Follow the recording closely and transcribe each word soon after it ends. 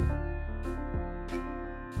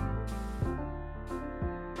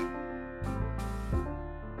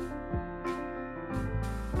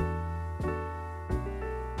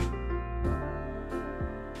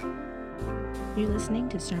You're listening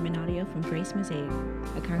to sermon audio from Grace Mosaic,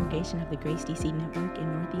 a congregation of the Grace DC Network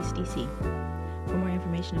in Northeast DC. For more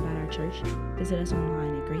information about our church, visit us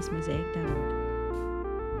online at gracemosaic.org.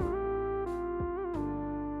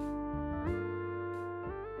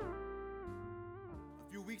 A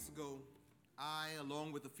few weeks ago, I,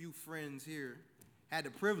 along with a few friends here, had the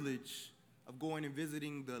privilege of going and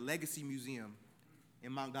visiting the Legacy Museum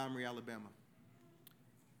in Montgomery, Alabama.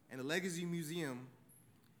 And the Legacy Museum,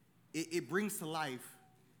 it brings to life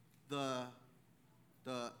the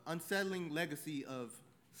unsettling legacy of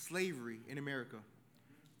slavery in America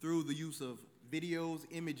through the use of videos,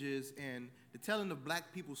 images, and the telling of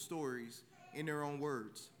black people's stories in their own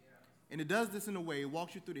words. And it does this in a way, it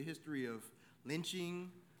walks you through the history of lynching,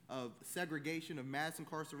 of segregation, of mass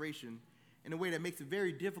incarceration, in a way that makes it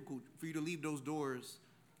very difficult for you to leave those doors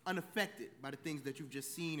unaffected by the things that you've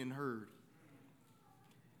just seen and heard.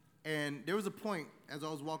 And there was a point as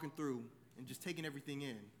I was walking through and just taking everything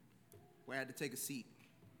in where I had to take a seat,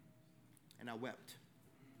 and I wept.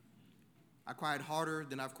 I cried harder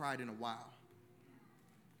than I've cried in a while.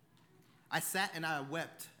 I sat and I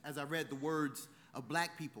wept as I read the words of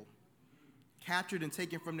black people captured and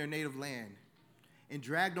taken from their native land and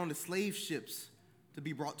dragged on the slave ships to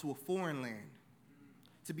be brought to a foreign land,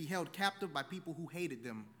 to be held captive by people who hated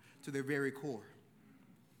them to their very core.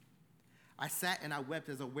 I sat and I wept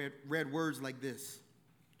as I read words like this.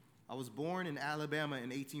 I was born in Alabama in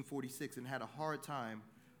 1846 and had a hard time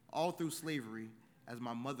all through slavery as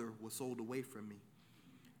my mother was sold away from me.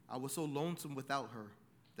 I was so lonesome without her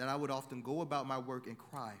that I would often go about my work and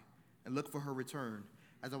cry and look for her return,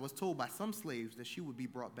 as I was told by some slaves that she would be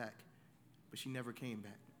brought back, but she never came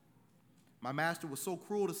back. My master was so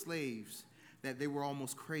cruel to slaves that they were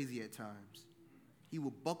almost crazy at times. He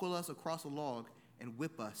would buckle us across a log and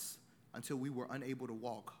whip us until we were unable to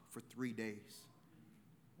walk for 3 days.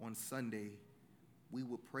 On Sunday, we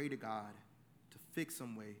would pray to God to fix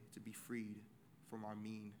some way to be freed from our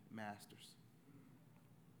mean masters.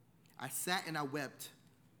 I sat and I wept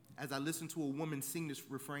as I listened to a woman sing this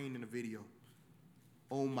refrain in a video.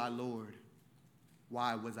 Oh my Lord,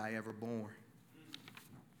 why was I ever born?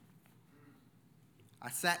 I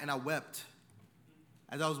sat and I wept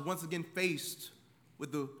as I was once again faced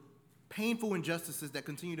with the painful injustices that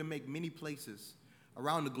continue to make many places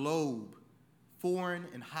around the globe foreign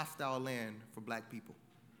and hostile land for black people.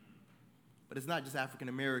 But it's not just African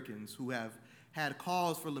Americans who have had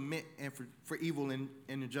cause for lament and for evil and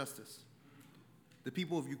injustice. The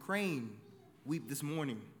people of Ukraine weep this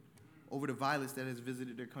morning over the violence that has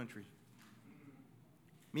visited their country.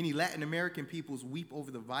 Many Latin American peoples weep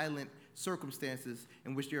over the violent circumstances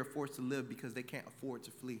in which they are forced to live because they can't afford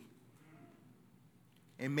to flee.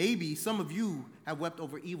 And maybe some of you have wept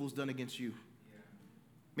over evils done against you.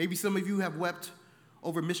 Maybe some of you have wept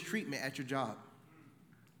over mistreatment at your job,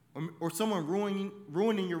 or someone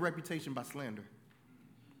ruining your reputation by slander.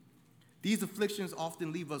 These afflictions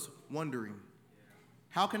often leave us wondering,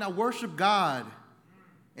 how can I worship God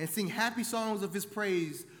and sing happy songs of his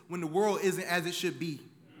praise when the world isn't as it should be?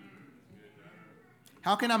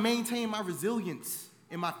 How can I maintain my resilience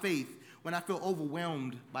in my faith when I feel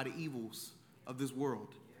overwhelmed by the evils of this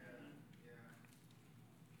world?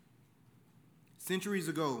 Centuries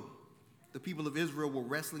ago, the people of Israel were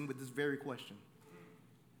wrestling with this very question.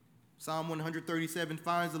 Psalm 137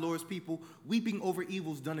 finds the Lord's people weeping over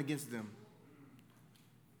evils done against them.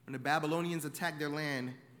 When the Babylonians attacked their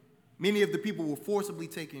land, many of the people were forcibly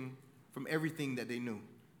taken from everything that they knew,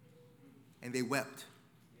 and they wept.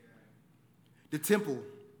 The temple,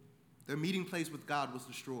 their meeting place with God, was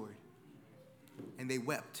destroyed, and they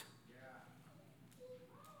wept.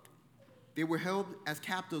 They were held as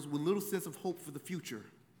captives with little sense of hope for the future,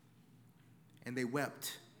 and they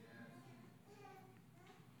wept.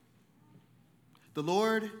 The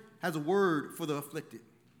Lord has a word for the afflicted,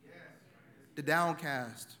 the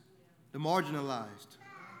downcast, the marginalized,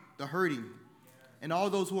 the hurting, and all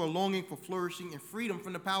those who are longing for flourishing and freedom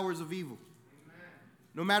from the powers of evil.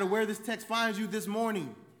 No matter where this text finds you this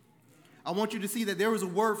morning, I want you to see that there is a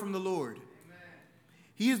word from the Lord.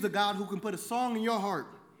 He is the God who can put a song in your heart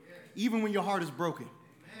even when your heart is broken.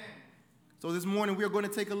 So this morning we are going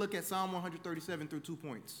to take a look at Psalm 137 through 2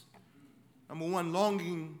 points. Number one,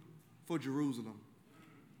 longing for Jerusalem.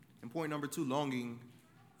 And point number two, longing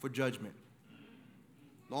for judgment.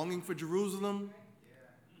 Longing for Jerusalem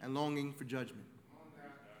and longing for judgment.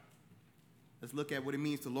 Let's look at what it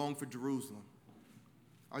means to long for Jerusalem.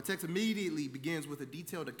 Our text immediately begins with a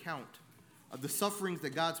detailed account of the sufferings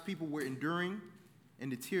that God's people were enduring and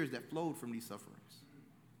the tears that flowed from these sufferings.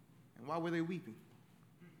 And why were they weeping?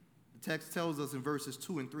 The text tells us in verses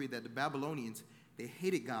 2 and 3 that the Babylonians, they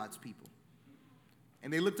hated God's people.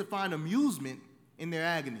 And they looked to find amusement in their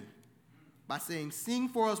agony by saying, "Sing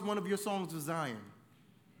for us one of your songs of Zion,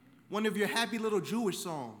 one of your happy little Jewish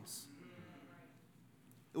songs."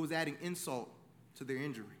 It was adding insult to their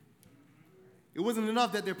injury. It wasn't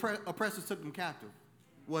enough that their oppressors took them captive,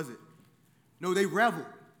 was it? No, they reveled.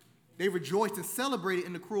 They rejoiced and celebrated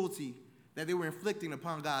in the cruelty that they were inflicting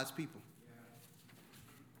upon God's people.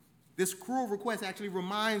 This cruel request actually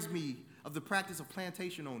reminds me of the practice of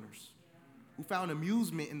plantation owners who found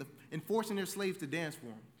amusement in forcing their slaves to dance for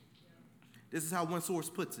them. This is how one source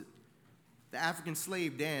puts it. The African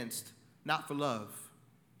slave danced not for love,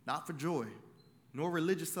 not for joy, nor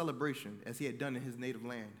religious celebration as he had done in his native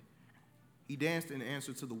land. He danced in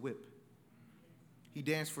answer to the whip. He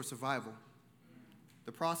danced for survival.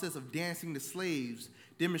 The process of dancing to slaves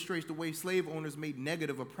demonstrates the way slave owners made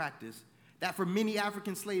negative a practice that for many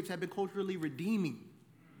African slaves had been culturally redeeming.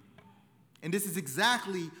 And this is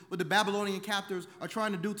exactly what the Babylonian captors are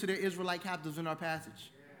trying to do to their Israelite captives in our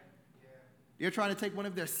passage. They're trying to take one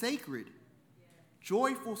of their sacred,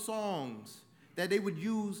 joyful songs that they would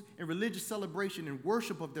use in religious celebration and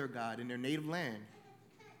worship of their God in their native land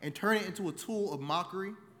and turn it into a tool of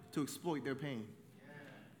mockery to exploit their pain.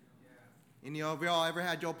 Any of y'all ever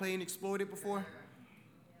had your pain exploited before?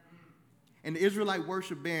 And the Israelite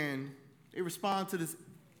worship band, they respond to this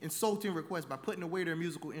insulting request by putting away their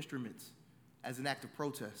musical instruments as an act of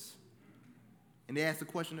protest. And they ask the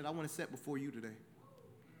question that I want to set before you today.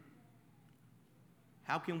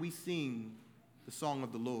 How can we sing the song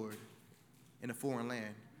of the Lord in a foreign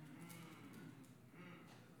land?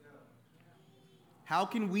 How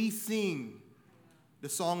can we sing the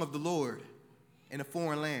song of the Lord in a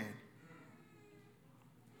foreign land?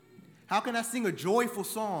 How can I sing a joyful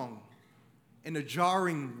song in a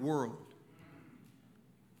jarring world?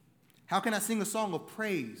 How can I sing a song of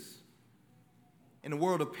praise in a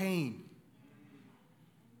world of pain?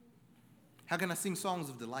 How can I sing songs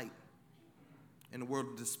of delight in a world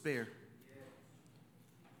of despair?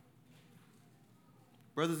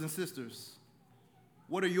 Brothers and sisters,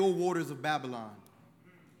 what are your waters of Babylon?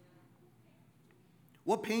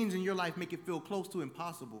 What pains in your life make it feel close to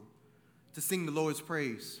impossible to sing the Lord's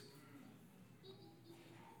praise?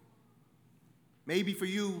 Maybe for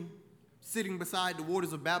you, sitting beside the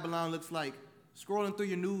waters of Babylon looks like scrolling through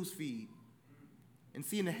your news feed and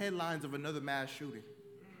seeing the headlines of another mass shooting.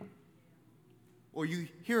 Or you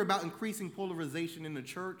hear about increasing polarization in the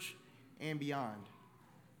church and beyond.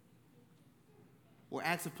 Or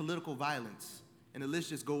acts of political violence, and the list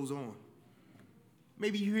just goes on.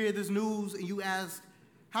 Maybe you hear this news and you ask,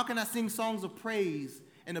 how can I sing songs of praise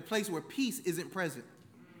in a place where peace isn't present?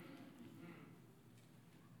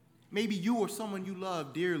 Maybe you or someone you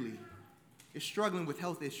love dearly is struggling with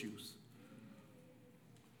health issues.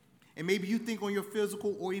 And maybe you think on your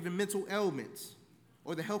physical or even mental ailments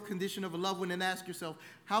or the health condition of a loved one and ask yourself,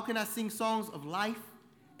 how can I sing songs of life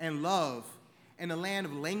and love in a land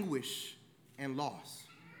of languish and loss?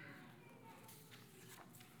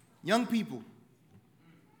 Young people,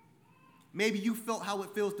 maybe you felt how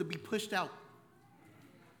it feels to be pushed out,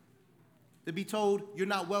 to be told you're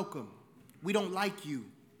not welcome, we don't like you.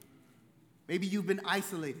 Maybe you've been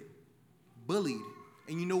isolated, bullied,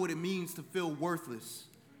 and you know what it means to feel worthless.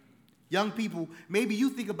 Young people, maybe you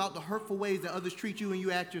think about the hurtful ways that others treat you and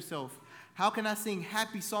you ask yourself, how can I sing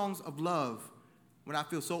happy songs of love when I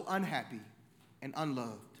feel so unhappy and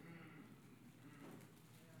unloved?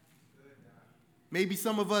 Maybe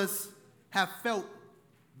some of us have felt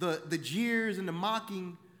the jeers and the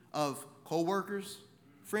mocking of coworkers,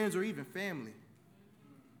 friends, or even family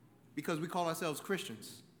because we call ourselves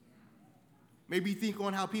Christians. Maybe you think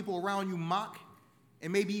on how people around you mock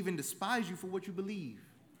and maybe even despise you for what you believe.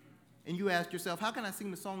 And you ask yourself, how can I sing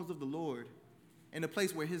the songs of the Lord in a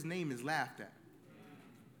place where his name is laughed at?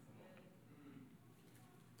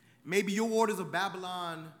 Maybe your waters of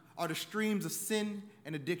Babylon are the streams of sin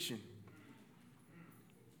and addiction.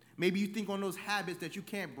 Maybe you think on those habits that you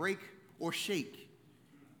can't break or shake.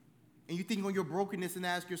 And you think on your brokenness and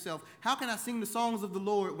ask yourself, how can I sing the songs of the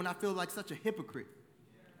Lord when I feel like such a hypocrite,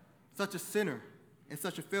 such a sinner, and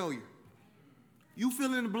such a failure? You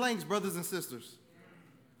fill in the blanks, brothers and sisters.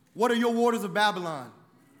 What are your waters of Babylon?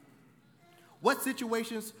 What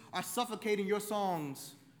situations are suffocating your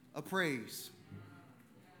songs of praise?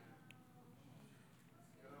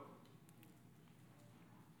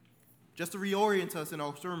 Just to reorient us in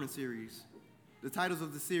our sermon series, the titles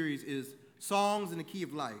of the series is Songs in the Key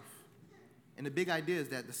of Life. And the big idea is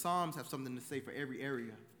that the Psalms have something to say for every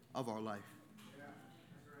area of our life.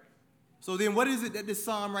 So then what is it that this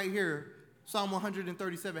psalm right here, Psalm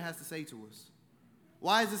 137, has to say to us?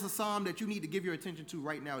 Why is this a psalm that you need to give your attention to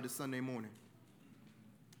right now this Sunday morning?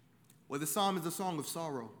 Well, the psalm is a song of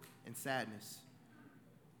sorrow and sadness.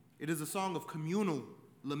 It is a song of communal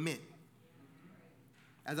lament.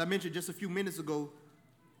 As I mentioned just a few minutes ago,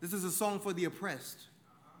 this is a song for the oppressed,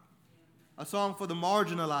 a song for the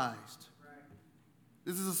marginalized.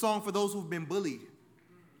 This is a song for those who've been bullied,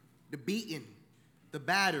 the beaten, the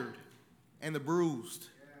battered, and the bruised.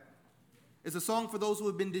 It's a song for those who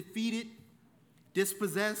have been defeated,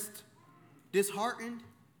 dispossessed, disheartened,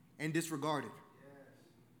 and disregarded.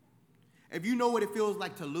 If you know what it feels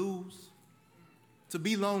like to lose, to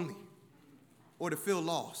be lonely, or to feel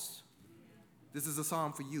lost, this is a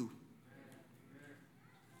psalm for you.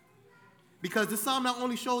 Because this psalm not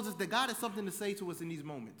only shows us that God has something to say to us in these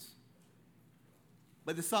moments,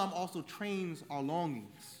 but the psalm also trains our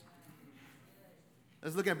longings.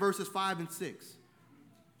 Let's look at verses 5 and 6.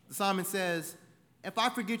 The psalmist says, "If I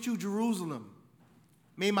forget you, Jerusalem,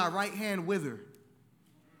 may my right hand wither.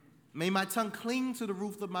 May my tongue cling to the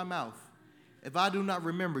roof of my mouth. If I do not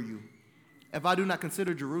remember you, if I do not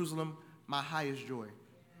consider Jerusalem my highest joy."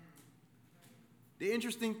 The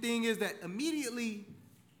interesting thing is that immediately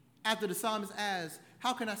after the psalmist asks,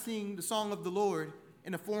 "How can I sing the song of the Lord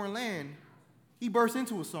in a foreign land?" he bursts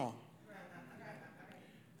into a song.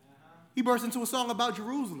 He bursts into a song about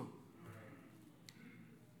Jerusalem.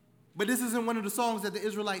 But this isn't one of the songs that the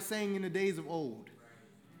Israelites sang in the days of old.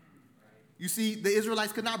 You see, the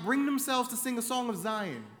Israelites could not bring themselves to sing a song of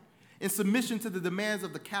Zion in submission to the demands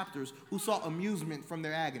of the captors who sought amusement from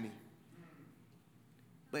their agony,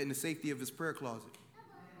 but in the safety of his prayer closet,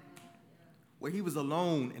 where he was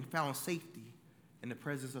alone and found safety in the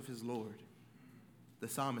presence of his Lord. The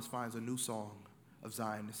psalmist finds a new song of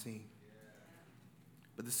Zion to sing.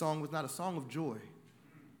 But the song was not a song of joy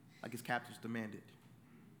like his captors demanded.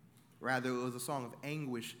 Rather, it was a song of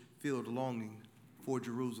anguish-filled longing for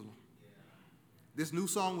Jerusalem. This new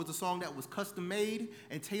song was a song that was custom-made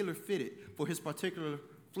and tailor-fitted for his particular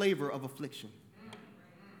flavor of affliction.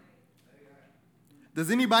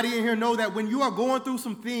 Does anybody in here know that when you are going through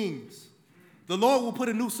some things, the Lord will put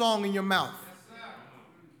a new song in your mouth?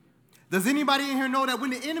 Does anybody in here know that when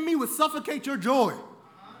the enemy would suffocate your joy,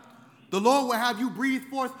 the Lord will have you breathe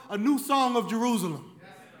forth a new song of Jerusalem?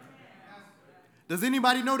 Does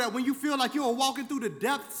anybody know that when you feel like you are walking through the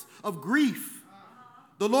depths of grief,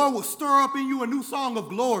 the Lord will stir up in you a new song of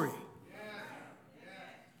glory?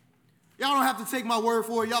 Y'all don't have to take my word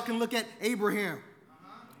for it. Y'all can look at Abraham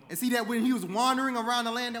and see that when he was wandering around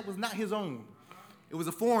a land that was not his own, it was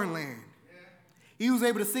a foreign land, he was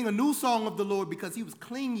able to sing a new song of the Lord because he was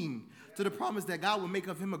clinging to the promise that God would make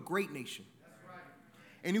of him a great nation.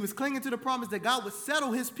 And he was clinging to the promise that God would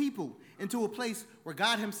settle his people into a place where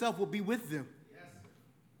God himself will be with them.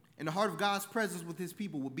 And the heart of God's presence with his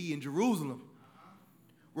people will be in Jerusalem,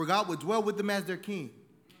 where God would dwell with them as their king.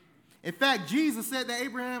 In fact, Jesus said that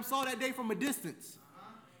Abraham saw that day from a distance.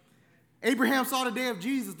 Abraham saw the day of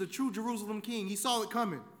Jesus, the true Jerusalem king. He saw it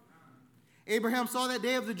coming. Abraham saw that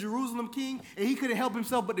day of the Jerusalem king, and he couldn't help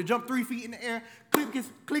himself but to jump 3 feet in the air,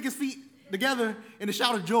 click his feet together in a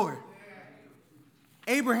shout of joy.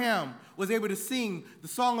 Abraham was able to sing the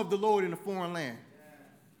song of the Lord in a foreign land.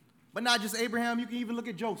 But not just Abraham, you can even look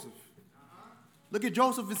at Joseph. Look at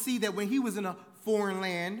Joseph and see that when he was in a foreign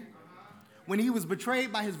land, when he was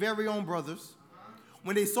betrayed by his very own brothers,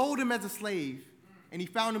 when they sold him as a slave, and he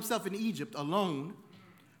found himself in Egypt alone,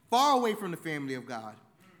 far away from the family of God,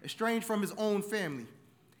 estranged from his own family.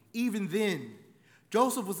 Even then,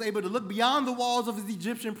 Joseph was able to look beyond the walls of his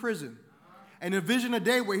Egyptian prison and envision a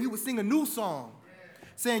day where he would sing a new song,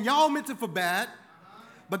 saying, y'all meant it for bad,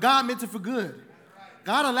 but God meant it for good.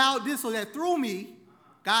 God allowed this so that through me,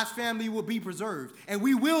 God's family will be preserved, and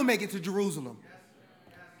we will make it to Jerusalem.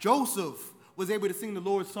 Joseph was able to sing the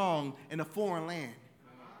Lord's song in a foreign land.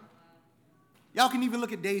 Y'all can even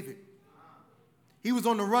look at David. He was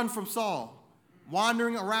on the run from Saul,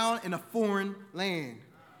 wandering around in a foreign land.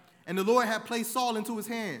 And the Lord had placed Saul into his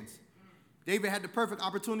hands. David had the perfect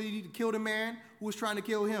opportunity to kill the man who was trying to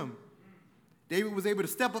kill him. David was able to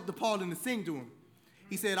step up to Paul and to sing to him.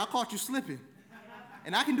 He said, I caught you slipping,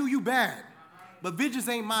 and I can do you bad, but vengeance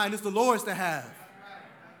ain't mine, it's the Lord's to have.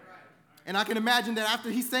 And I can imagine that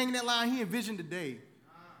after he sang that line, he envisioned the day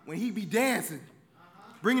when he'd be dancing,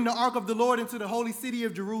 bringing the ark of the Lord into the holy city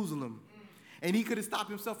of Jerusalem. And he could have stopped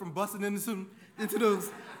himself from busting into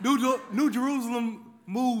those New Jerusalem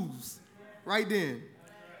moves right then.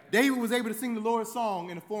 David was able to sing the Lord's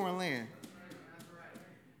song in a foreign land.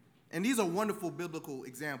 And these are wonderful biblical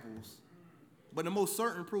examples, but the most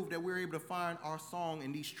certain proof that we're able to find our song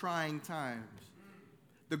in these trying times.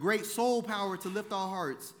 The great soul power to lift our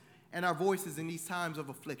hearts and our voices in these times of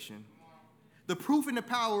affliction. The proof and the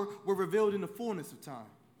power were revealed in the fullness of time.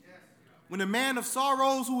 when the man of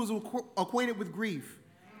sorrows who was acquainted with grief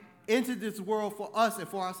entered this world for us and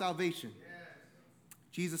for our salvation,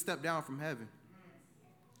 Jesus stepped down from heaven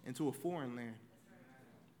into a foreign land,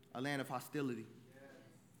 a land of hostility.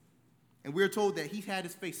 And we're told that he had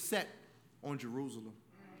his face set on Jerusalem.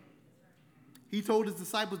 He told his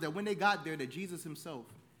disciples that when they got there, that Jesus himself,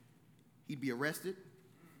 he'd be arrested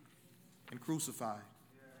and crucified.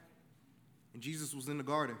 And Jesus was in the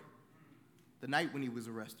garden the night when he was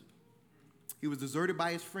arrested. He was deserted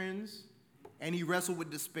by his friends, and he wrestled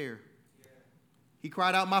with despair. He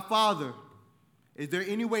cried out, "My Father, is there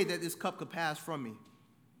any way that this cup could pass from me?"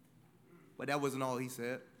 But that wasn't all he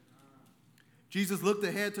said. Jesus looked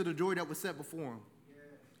ahead to the joy that was set before him.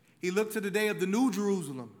 He looked to the day of the new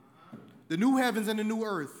Jerusalem, the new heavens and the new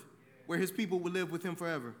earth, where his people would live with him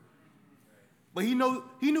forever. But he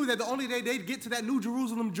knew that the only day they'd get to that new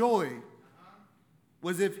Jerusalem joy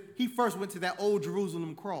was if he first went to that old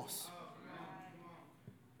Jerusalem cross.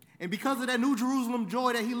 And because of that new Jerusalem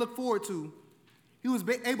joy that he looked forward to, he was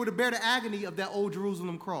able to bear the agony of that old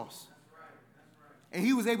Jerusalem cross. And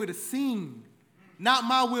he was able to sing, "Not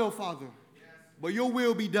my will, Father, but your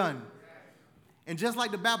will be done." And just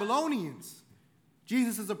like the Babylonians,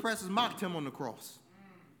 Jesus' oppressors mocked him on the cross.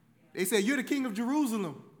 They said, "You're the king of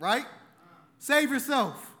Jerusalem, right? Save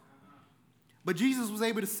yourself." But Jesus was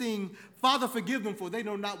able to sing, "Father, forgive them, for they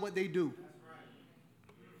know not what they do."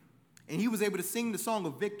 And he was able to sing the song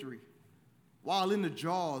of victory while in the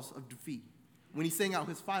jaws of defeat when he sang out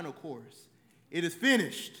his final chorus, "It is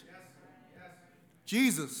finished."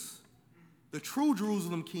 Jesus, the true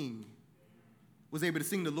Jerusalem king, was able to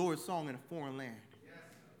sing the Lord's song in a foreign land.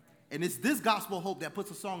 And it's this gospel hope that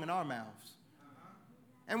puts a song in our mouths.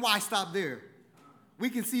 And why stop there? We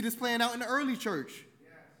can see this playing out in the early church,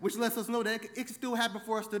 which lets us know that it can still happen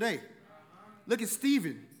for us today. Look at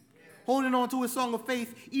Stephen, holding on to his song of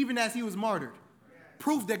faith even as he was martyred.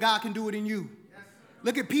 Proof that God can do it in you.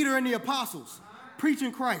 Look at Peter and the apostles,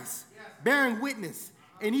 preaching Christ, bearing witness,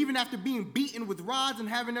 and even after being beaten with rods and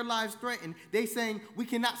having their lives threatened, they saying, "We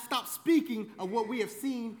cannot stop speaking of what we have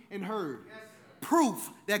seen and heard." Proof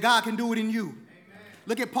that God can do it in you.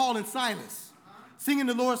 Look at Paul and Silas, singing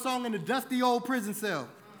the Lord's song in the dusty old prison cell.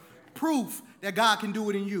 Proof that God can do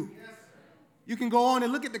it in you. You can go on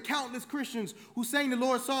and look at the countless Christians who sang the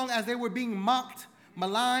Lord's song as they were being mocked,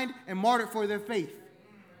 maligned, and martyred for their faith.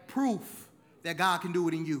 Proof that God can do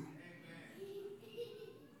it in you.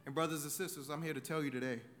 And brothers and sisters, I'm here to tell you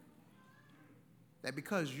today that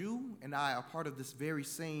because you and I are part of this very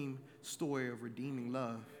same story of redeeming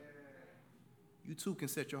love, you too can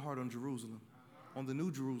set your heart on Jerusalem, on the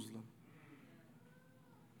new Jerusalem.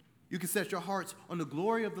 You can set your hearts on the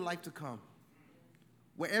glory of the life to come,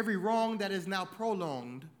 where every wrong that is now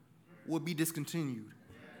prolonged will be discontinued,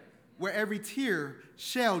 where every tear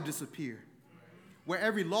shall disappear, where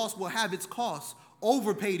every loss will have its cost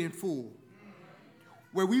overpaid in full,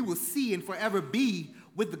 where we will see and forever be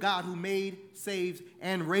with the God who made, saves,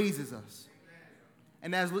 and raises us.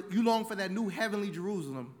 And as you long for that new heavenly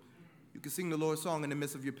Jerusalem, you can sing the Lord's song in the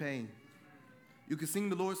midst of your pain. You can sing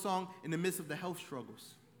the Lord's song in the midst of the health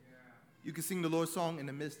struggles. You can sing the Lord's song in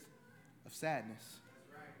the midst of sadness.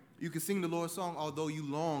 You can sing the Lord's song although you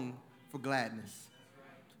long for gladness.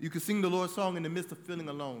 You can sing the Lord's song in the midst of feeling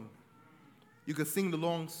alone. You can sing the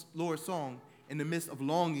Lord's song in the midst of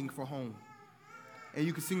longing for home. And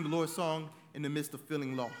you can sing the Lord's song in the midst of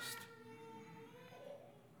feeling lost.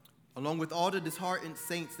 Along with all the disheartened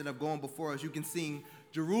saints that have gone before us, you can sing,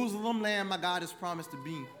 "Jerusalem land my God has promised to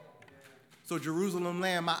be. So Jerusalem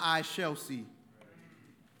land my eyes shall see."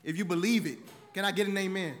 If you believe it, can I get an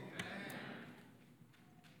amen?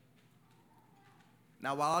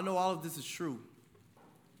 Now, while I know all of this is true,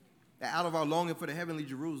 that out of our longing for the heavenly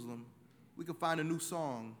Jerusalem, we can find a new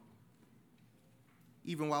song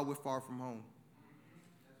even while we're far from home.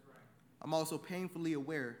 I'm also painfully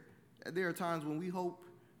aware that there are times when we hope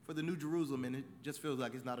for the new Jerusalem and it just feels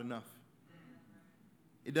like it's not enough.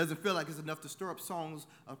 It doesn't feel like it's enough to stir up songs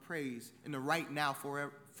of praise in the right now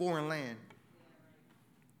foreign land.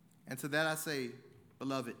 And to that I say,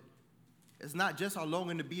 beloved, it's not just our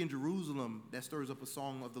longing to be in Jerusalem that stirs up a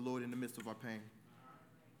song of the Lord in the midst of our pain.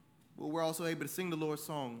 But we're also able to sing the Lord's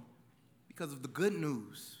song because of the good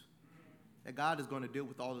news that God is going to deal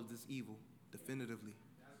with all of this evil definitively.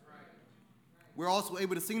 We're also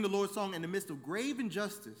able to sing the Lord's song in the midst of grave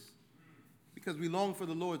injustice because we long for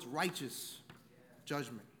the Lord's righteous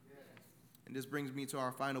judgment. And this brings me to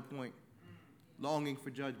our final point, longing for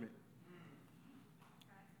judgment.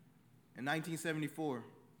 In 1974,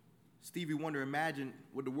 Stevie Wonder imagined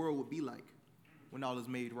what the world would be like when all is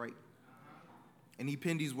made right. And he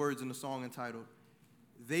penned these words in a song entitled,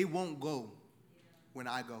 They won't go when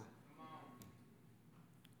I go.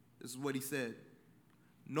 This is what he said.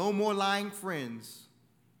 No more lying friends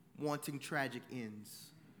wanting tragic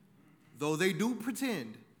ends. Though they do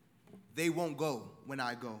pretend, they won't go when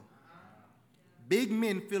I go. Big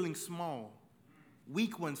men feeling small,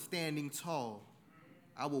 weak ones standing tall.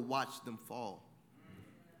 I will watch them fall.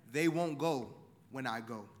 They won't go when I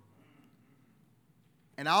go.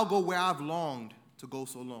 And I'll go where I've longed to go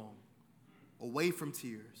so long, away from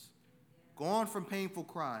tears, gone from painful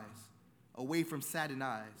cries, away from saddened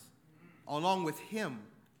eyes. Along with him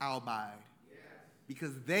I'll abide,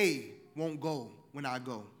 because they won't go when I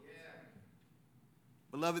go.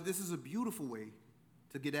 Beloved, this is a beautiful way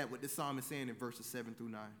to get at what this psalm is saying in verses 7 through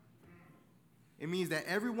 9. It means that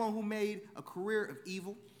everyone who made a career of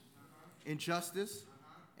evil, injustice,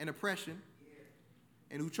 and oppression,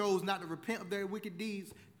 and who chose not to repent of their wicked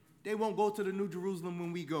deeds, they won't go to the New Jerusalem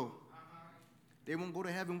when we go. They won't go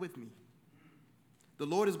to heaven with me. The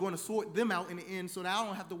Lord is going to sort them out in the end so that I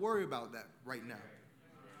don't have to worry about that right now.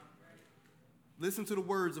 Listen to the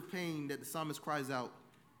words of pain that the psalmist cries out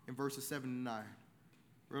in verses 7 and 9.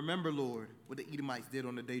 Remember, Lord, what the Edomites did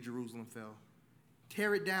on the day Jerusalem fell.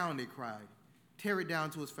 Tear it down, they cried. Tear it down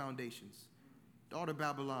to its foundations. Daughter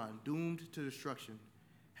Babylon, doomed to destruction.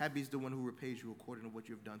 Happy is the one who repays you according to what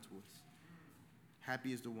you have done to us.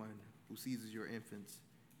 Happy is the one who seizes your infants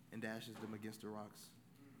and dashes them against the rocks.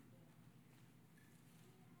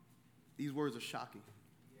 These words are shocking.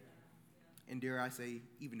 And dare I say,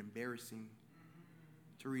 even embarrassing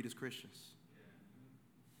to read as Christians.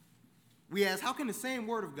 We ask, how can the same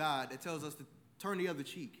word of God that tells us to turn the other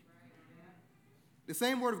cheek, the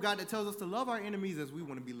same word of God that tells us to love our enemies as we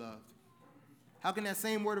want to be loved, how can that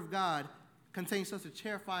same word of God contain such a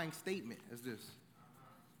terrifying statement as this?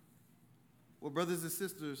 Well, brothers and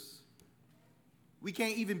sisters, we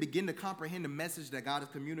can't even begin to comprehend the message that God is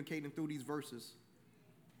communicating through these verses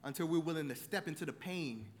until we're willing to step into the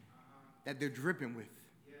pain that they're dripping with.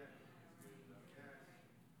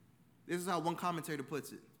 This is how one commentator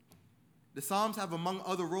puts it. The Psalms have, among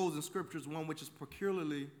other roles in scriptures, one which is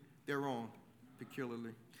peculiarly their own,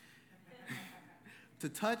 to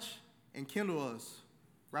touch and kindle us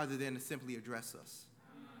rather than to simply address us.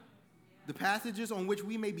 The passages on which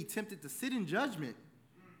we may be tempted to sit in judgment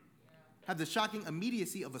have the shocking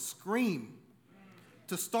immediacy of a scream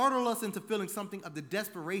to startle us into feeling something of the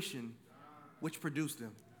desperation which produced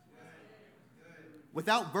them.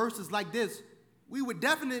 Without verses like this, we would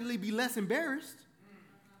definitely be less embarrassed,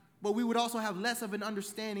 but we would also have less of an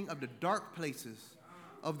understanding of the dark places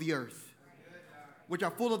of the earth, which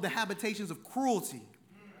are full of the habitations of cruelty,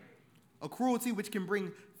 a cruelty which can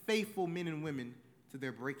bring faithful men and women to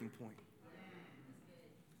their breaking point.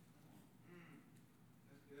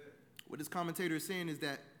 What this commentator is saying is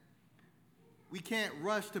that we can't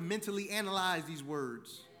rush to mentally analyze these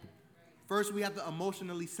words. First, we have to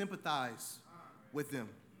emotionally sympathize with them.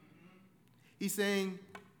 He's saying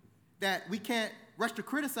that we can't rush to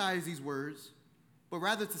criticize these words, but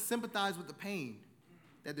rather to sympathize with the pain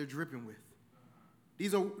that they're dripping with.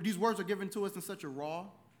 These words are given to us in such a raw,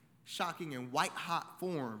 shocking, and white-hot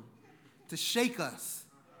form to shake us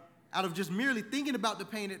out of just merely thinking about the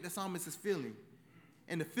pain that the psalmist is feeling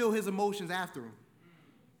and to feel his emotions after him,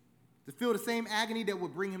 to feel the same agony that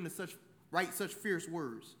would bring him to write such fierce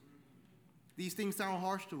words. These things sound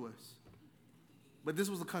harsh to us, but this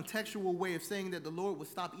was a contextual way of saying that the Lord would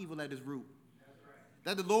stop evil at its root,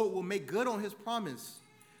 that the Lord will make good on his promise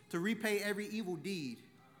to repay every evil deed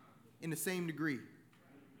in the same degree.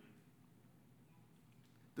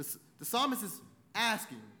 The psalmist is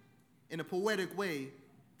asking, in a poetic way,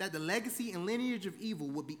 that the legacy and lineage of evil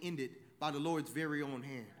would be ended by the Lord's very own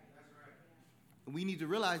hand. And we need to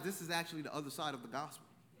realize this is actually the other side of the gospel.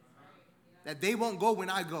 That they won't go when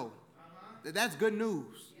I go. That's good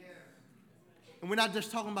news. And we're not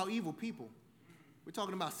just talking about evil people. We're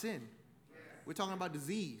talking about sin. We're talking about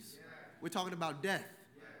disease. We're talking about death,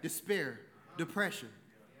 despair, depression.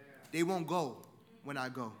 They won't go when I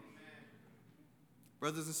go.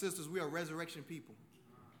 Brothers and sisters, we are resurrection people.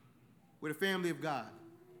 We're the family of God.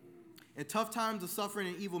 And tough times of suffering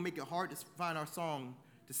and evil make it hard to find our song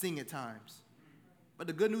to sing at times. But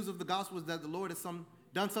the good news of the gospel is that the Lord has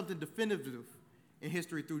done something definitive in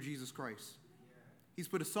history through Jesus Christ. He's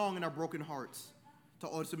put a song in our broken hearts to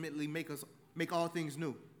ultimately make all things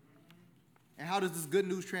new. And how does this good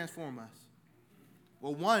news transform us?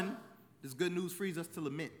 Well, one, this good news frees us to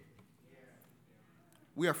lament.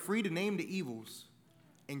 We are free to name the evils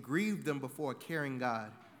and grieve them before a caring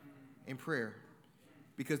God in prayer,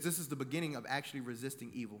 because this is the beginning of actually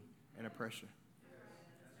resisting evil and oppression.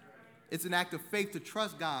 It's an act of faith to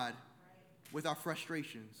trust God with our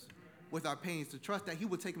frustrations, with our pains, to trust that he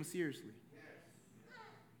will take them seriously.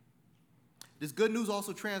 This good news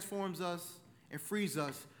also transforms us and frees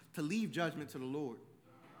us to leave judgment to the Lord.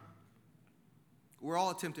 We're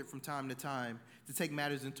all tempted from time to time to take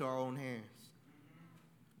matters into our own hands.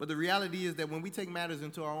 But the reality is that when we take matters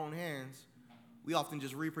into our own hands, we often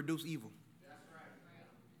just reproduce evil.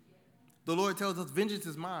 The Lord tells us, vengeance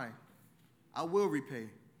is mine. I will repay.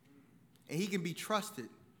 And he can be trusted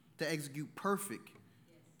to execute perfect,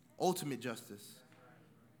 ultimate justice.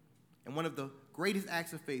 And one of the greatest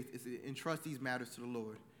acts of faith is to entrust these matters to the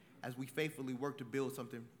Lord as we faithfully work to build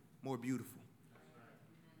something more beautiful.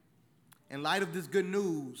 In light of this good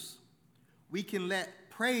news, we can let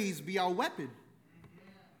praise be our weapon.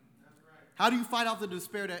 How do you fight off the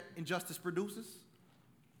despair that injustice produces?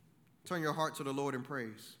 Turn your heart to the Lord in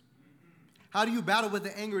praise. How do you battle with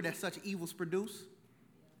the anger that such evils produce?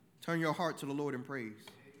 Turn your heart to the Lord in praise.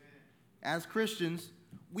 As Christians,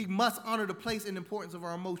 we must honor the place and importance of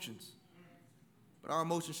our emotions. But our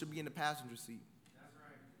emotions should be in the passenger seat.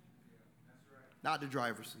 Not the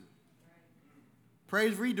driver's seat.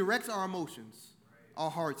 Praise redirects our emotions, our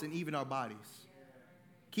hearts, and even our bodies.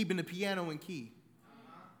 Keeping the piano in key.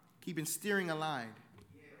 Keeping steering aligned.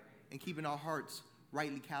 And keeping our hearts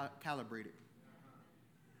rightly calibrated.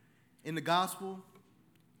 In the gospel,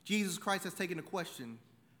 Jesus Christ has taken the question,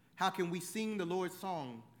 how can we sing the Lord's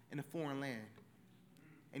song in a foreign land?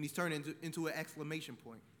 And he's turned it into an exclamation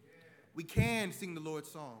point. We can sing the Lord's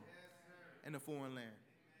song in a foreign land.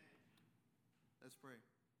 Let's pray.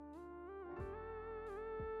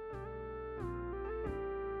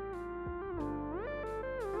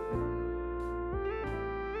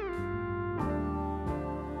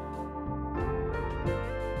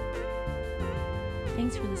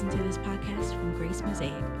 Thanks for listening to this podcast from Grace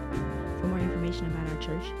Mosaic. For more information about our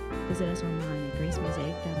church, visit us online at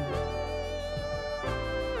gracemosaic.org.